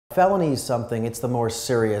Felony is something, it's the more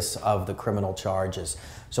serious of the criminal charges.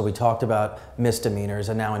 So we talked about misdemeanors,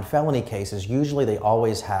 and now in felony cases, usually they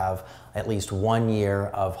always have at least 1 year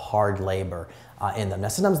of hard labor in them. Now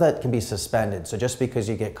sometimes that can be suspended, so just because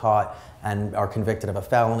you get caught and are convicted of a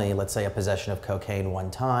felony, let's say a possession of cocaine one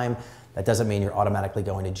time, that doesn't mean you're automatically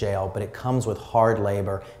going to jail, but it comes with hard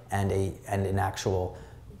labor and an actual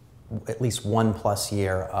at least 1+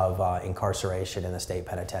 year of incarceration in the state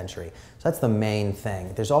penitentiary. So that's the main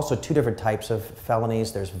thing. There's also two different types of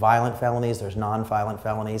felonies. There's violent felonies, there's non-violent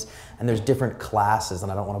felonies, and there's different classes,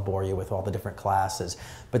 and I don't want to bore you with all the different classes.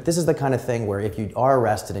 But this is the kind of thing where if you are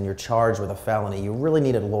arrested and you're charged with a felony, you really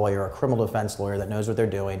need a lawyer, a criminal defense lawyer that knows what they're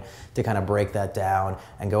doing to kind of break that down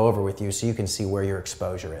and go over with you so you can see where your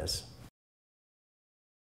exposure is.